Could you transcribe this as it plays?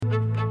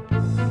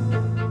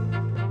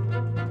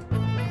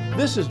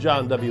This is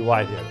John W.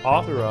 Whitehead,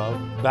 author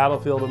of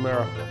Battlefield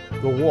America,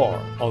 The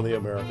War on the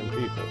American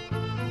People,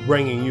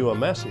 bringing you a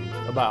message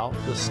about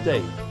the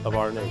state of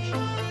our nation.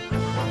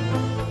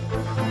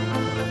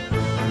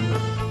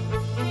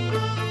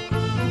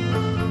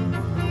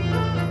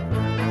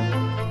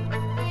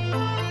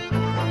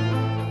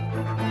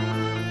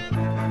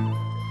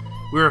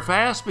 We are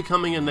fast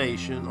becoming a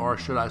nation, or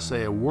should I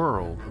say a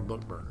world, of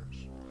book burners.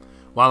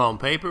 While on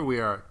paper we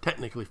are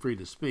technically free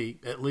to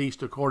speak, at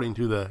least according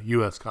to the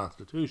U.S.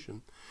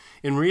 Constitution,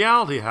 in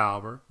reality,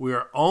 however, we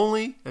are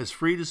only as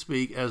free to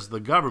speak as the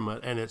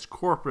government and its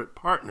corporate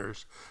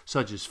partners,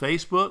 such as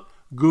Facebook,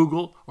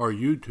 Google, or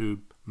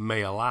YouTube,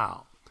 may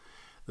allow.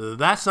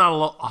 That's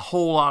not a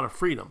whole lot of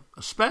freedom,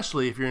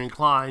 especially if you're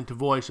inclined to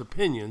voice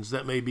opinions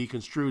that may be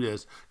construed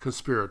as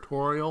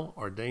conspiratorial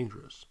or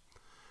dangerous.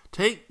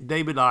 Take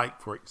David Icke,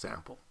 for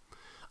example.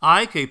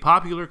 Icke, a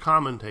popular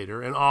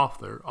commentator and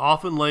author,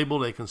 often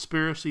labeled a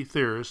conspiracy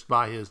theorist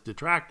by his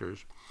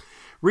detractors,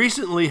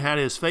 recently had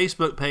his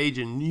Facebook page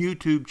and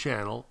YouTube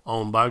channel,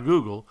 owned by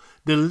Google,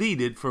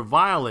 deleted for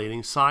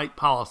violating site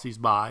policies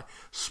by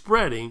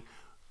spreading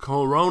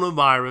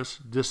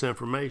coronavirus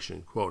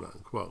disinformation, quote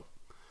unquote.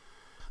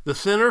 The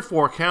Center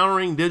for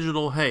Countering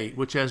Digital Hate,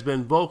 which has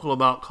been vocal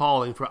about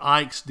calling for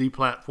Icke's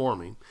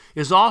deplatforming,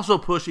 is also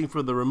pushing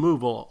for the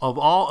removal of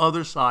all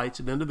other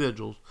sites and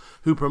individuals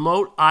who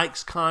promote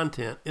Icke's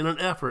content in an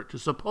effort to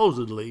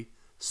supposedly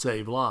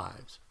save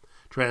lives.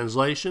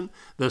 Translation: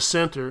 the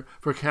Center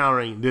for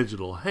Countering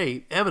Digital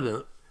Hate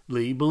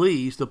evidently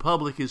believes the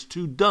public is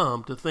too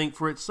dumb to think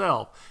for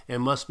itself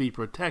and must be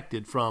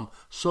protected from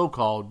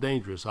so-called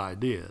dangerous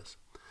ideas.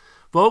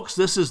 Folks,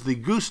 this is the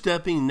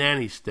goose-stepping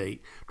nanny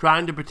state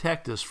trying to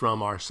protect us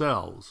from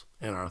ourselves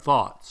and our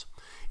thoughts.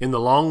 In the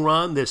long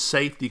run, this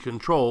safety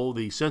control,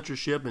 the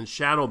censorship and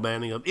shadow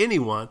banning of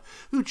anyone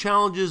who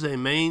challenges a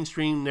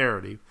mainstream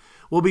narrative,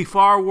 will be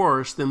far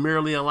worse than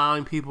merely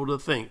allowing people to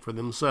think for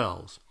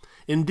themselves.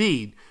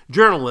 Indeed,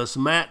 journalist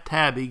Matt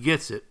Taibbi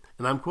gets it,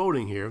 and I'm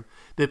quoting here,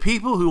 "The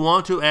people who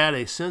want to add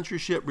a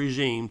censorship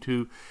regime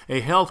to a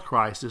health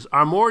crisis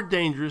are more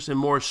dangerous and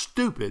more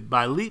stupid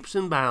by leaps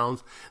and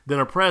bounds than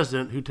a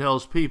president who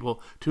tells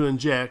people to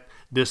inject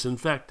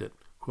disinfectant,"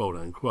 quote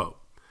unquote.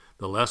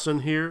 The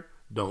lesson here: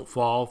 don't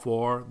fall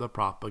for the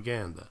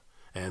propaganda.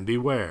 And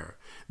beware,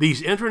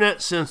 these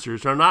internet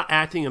censors are not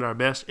acting in our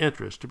best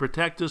interest to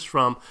protect us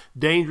from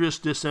dangerous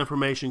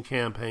disinformation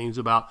campaigns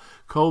about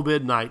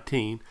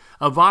COVID-19,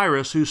 a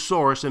virus whose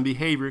source and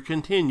behavior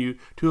continue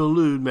to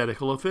elude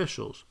medical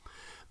officials.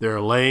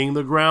 They're laying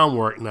the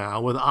groundwork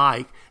now with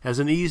Icke as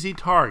an easy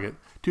target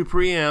to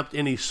preempt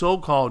any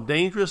so-called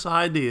dangerous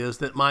ideas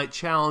that might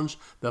challenge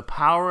the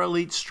power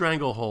elite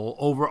stranglehold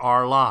over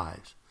our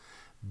lives.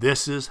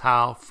 This is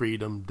how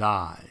freedom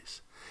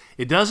dies.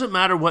 It doesn't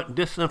matter what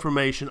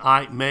disinformation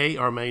Icke may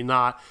or may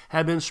not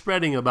have been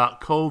spreading about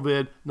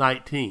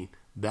COVID-19.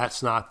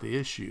 That's not the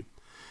issue.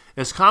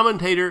 As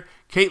commentator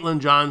Caitlin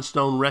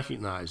Johnstone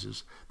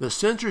recognizes, the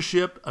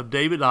censorship of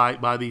David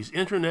Icke by these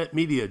internet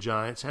media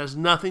giants has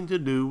nothing to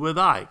do with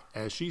Icke.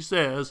 As she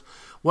says,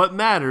 what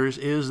matters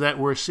is that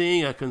we're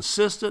seeing a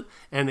consistent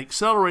and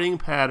accelerating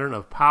pattern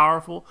of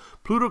powerful,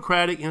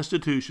 plutocratic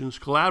institutions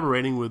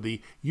collaborating with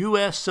the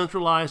U.S.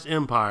 centralized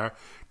empire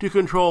to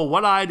control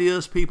what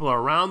ideas people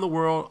around the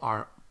world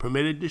are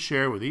permitted to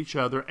share with each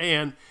other,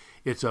 and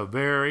it's a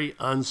very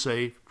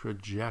unsafe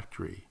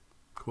trajectory,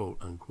 quote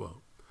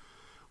unquote.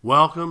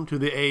 Welcome to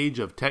the age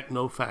of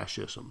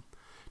techno-fascism.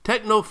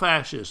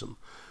 Techno-fascism,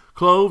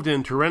 clothed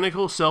in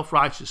tyrannical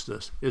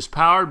self-righteousness, is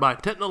powered by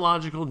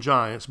technological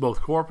giants,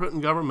 both corporate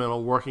and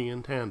governmental, working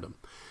in tandem.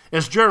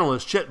 As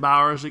journalist Chet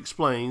Bowers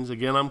explains,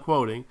 again I'm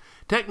quoting,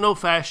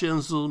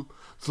 techno-fascism's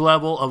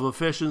level of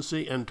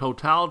efficiency and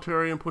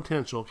totalitarian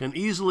potential can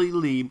easily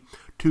lead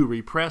to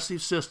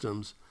repressive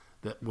systems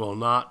that will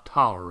not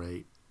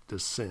tolerate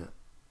dissent.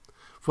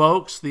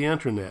 Folks, the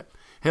internet,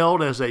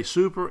 held as a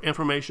super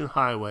information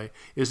highway,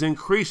 is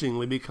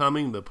increasingly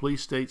becoming the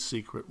police state's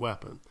secret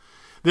weapon.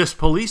 This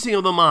policing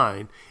of the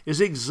mind is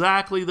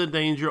exactly the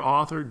danger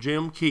author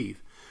Jim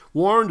Keith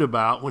warned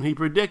about when he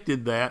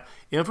predicted that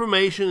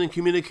information and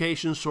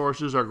communication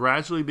sources are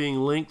gradually being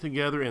linked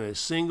together in a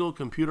single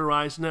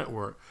computerized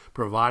network,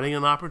 providing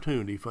an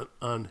opportunity for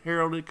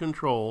unheralded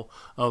control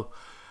of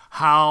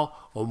how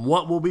and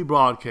what will be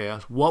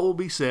broadcast, what will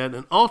be said,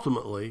 and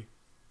ultimately,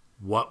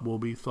 what will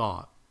be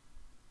thought.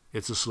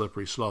 It's a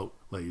slippery slope,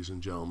 ladies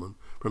and gentlemen,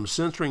 from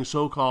censoring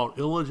so-called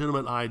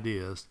illegitimate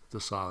ideas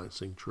to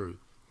silencing truth.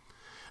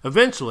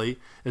 Eventually,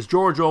 as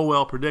George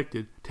Orwell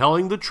predicted,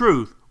 telling the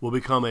truth will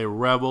become a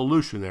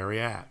revolutionary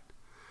act.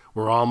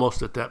 We're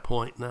almost at that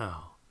point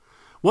now.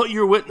 What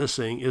you're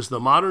witnessing is the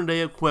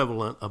modern-day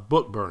equivalent of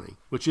book burning,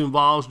 which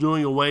involves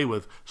doing away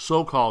with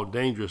so-called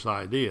dangerous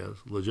ideas,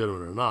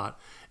 legitimate or not,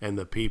 and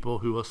the people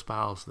who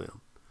espouse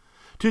them.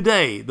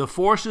 Today, the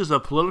forces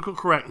of political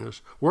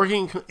correctness,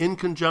 working in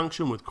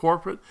conjunction with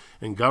corporate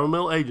and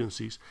governmental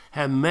agencies,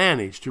 have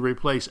managed to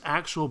replace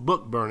actual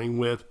book burning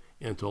with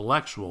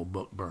intellectual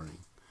book burning.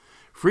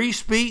 Free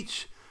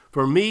speech,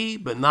 for me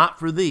but not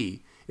for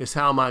thee, is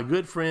how my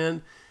good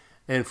friend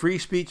and free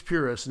speech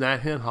purist Nat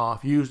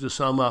Henhoff used to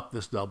sum up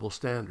this double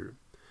standard.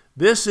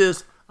 This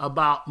is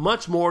about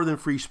much more than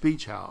free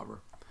speech,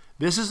 however.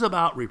 This is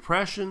about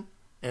repression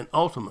and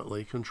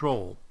ultimately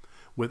control.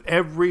 With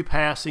every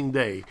passing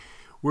day,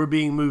 we're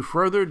being moved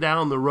further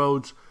down the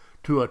roads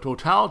to a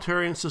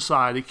totalitarian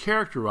society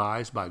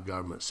characterized by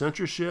government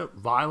censorship,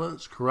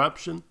 violence,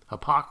 corruption,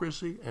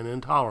 hypocrisy, and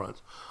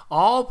intolerance,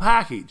 all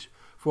packaged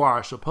for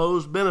our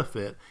supposed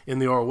benefit in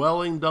the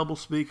Orwellian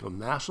doublespeak of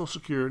national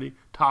security,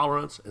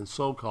 tolerance, and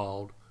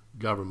so-called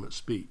government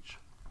speech.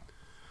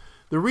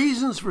 The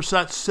reasons for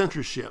such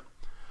censorship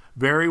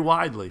vary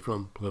widely,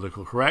 from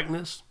political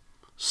correctness,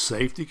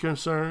 safety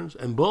concerns,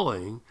 and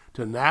bullying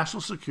to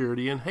national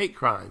security and hate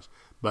crimes,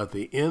 but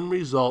the end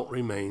result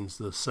remains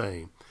the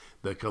same: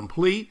 the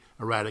complete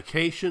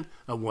eradication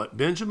of what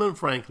Benjamin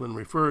Franklin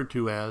referred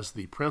to as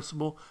the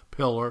principal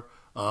pillar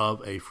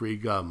of a free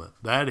government,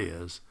 that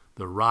is,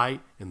 the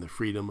right and the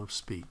freedom of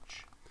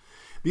speech.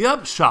 The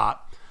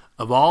upshot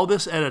of all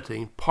this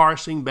editing,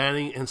 parsing,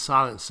 banning, and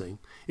silencing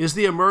is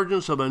the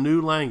emergence of a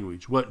new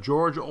language, what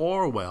George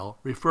Orwell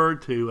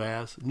referred to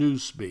as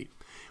newspeak,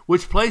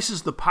 which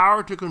places the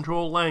power to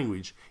control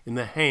language in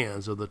the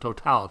hands of the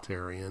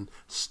totalitarian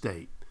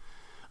state.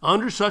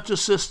 Under such a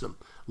system,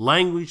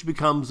 language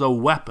becomes a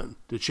weapon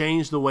to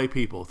change the way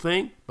people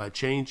think by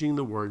changing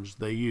the words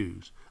they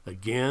use.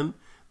 Again,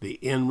 the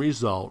end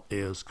result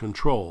is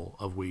control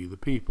of we the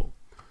people.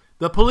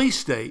 The police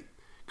state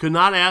could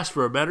not ask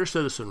for a better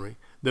citizenry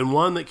than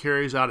one that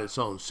carries out its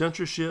own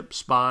censorship,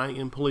 spying,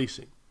 and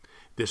policing.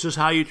 This is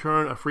how you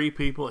turn a free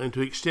people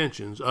into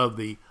extensions of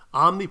the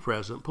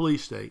omnipresent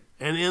police state,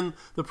 and in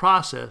the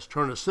process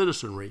turn a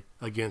citizenry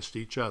against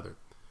each other.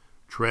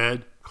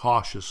 Tread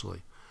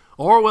cautiously.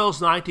 Orwell's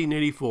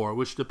 1984,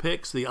 which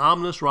depicts the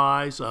ominous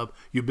rise of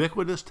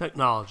ubiquitous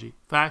technology,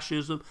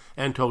 fascism,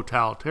 and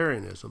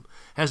totalitarianism,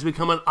 has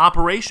become an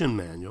operation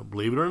manual,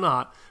 believe it or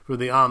not, for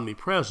the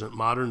omnipresent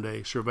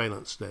modern-day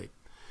surveillance state.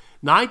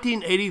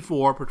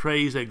 1984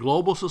 portrays a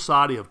global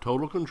society of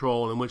total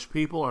control in which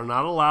people are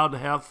not allowed to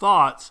have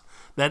thoughts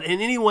that in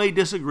any way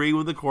disagree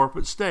with the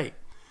corporate state.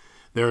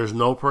 There is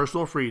no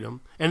personal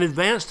freedom, and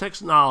advanced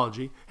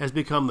technology has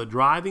become the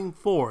driving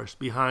force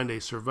behind a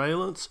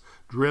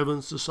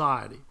surveillance-driven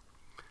society.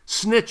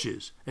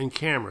 Snitches and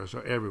cameras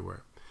are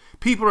everywhere.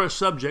 People are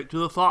subject to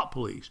the thought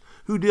police,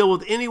 who deal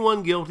with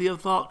anyone guilty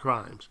of thought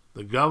crimes.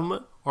 The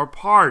government or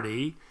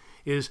party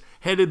is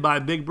headed by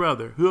Big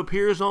Brother, who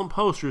appears on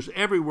posters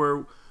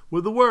everywhere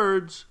with the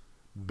words,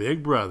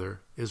 "Big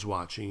Brother is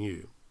watching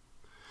you."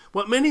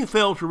 What many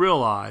fail to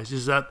realize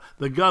is that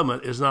the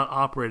government is not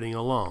operating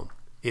alone.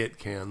 It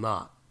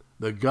cannot.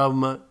 The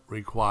government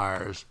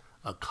requires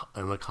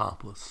an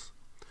accomplice.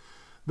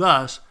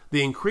 Thus,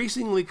 the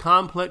increasingly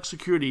complex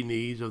security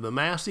needs of the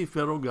massive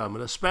federal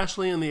government,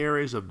 especially in the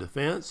areas of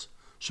defense,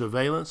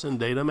 surveillance, and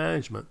data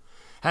management,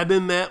 have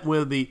been met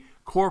with the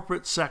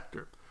corporate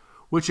sector,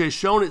 which has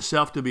shown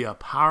itself to be a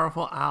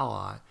powerful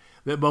ally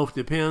that both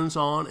depends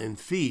on and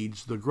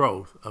feeds the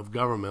growth of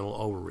governmental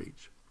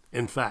overreach.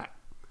 In fact,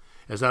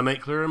 as I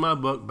make clear in my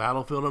book,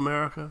 Battlefield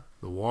America,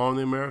 The War on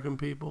the American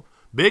People,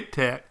 Big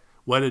Tech,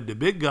 wedded to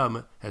big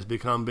government, has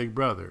become Big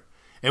Brother,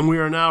 and we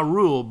are now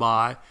ruled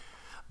by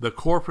the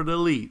corporate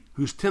elite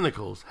whose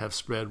tentacles have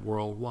spread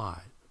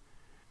worldwide.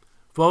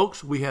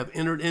 Folks, we have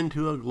entered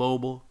into a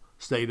global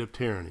state of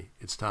tyranny.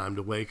 It's time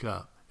to wake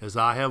up. As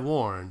I have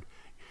warned,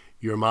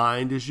 your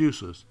mind is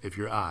useless if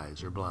your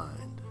eyes are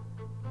blind.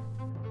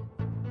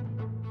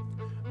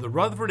 The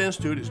Rutherford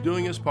Institute is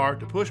doing its part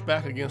to push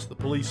back against the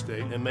police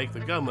state and make the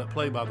government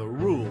play by the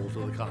rules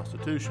of the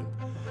Constitution.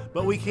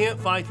 But we can't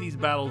fight these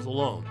battles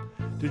alone.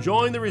 To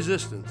join the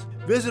resistance,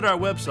 visit our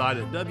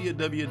website at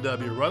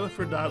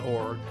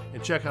www.rutherford.org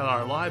and check out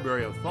our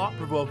library of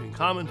thought-provoking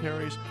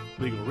commentaries,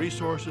 legal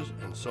resources,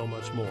 and so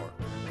much more.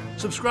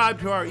 Subscribe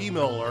to our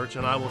email alerts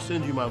and I will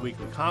send you my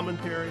weekly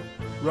commentary,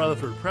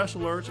 Rutherford Press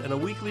Alerts, and a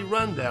weekly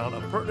rundown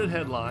of pertinent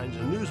headlines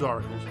and news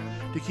articles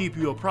to keep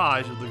you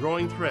apprised of the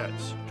growing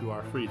threats to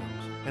our freedoms.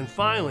 And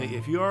finally,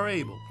 if you are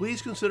able,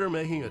 please consider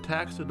making a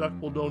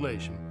tax-deductible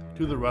donation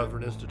to the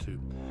Rutherford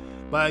Institute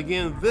by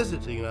again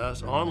visiting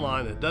us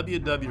online at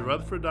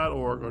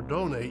www.rutherford.org or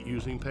donate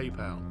using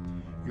PayPal.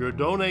 Your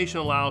donation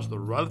allows the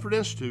Rutherford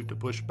Institute to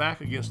push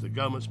back against the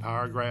government's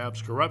power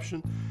grabs,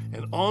 corruption,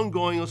 and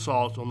ongoing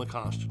assaults on the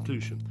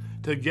Constitution.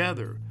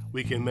 Together,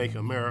 we can make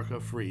America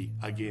free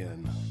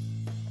again.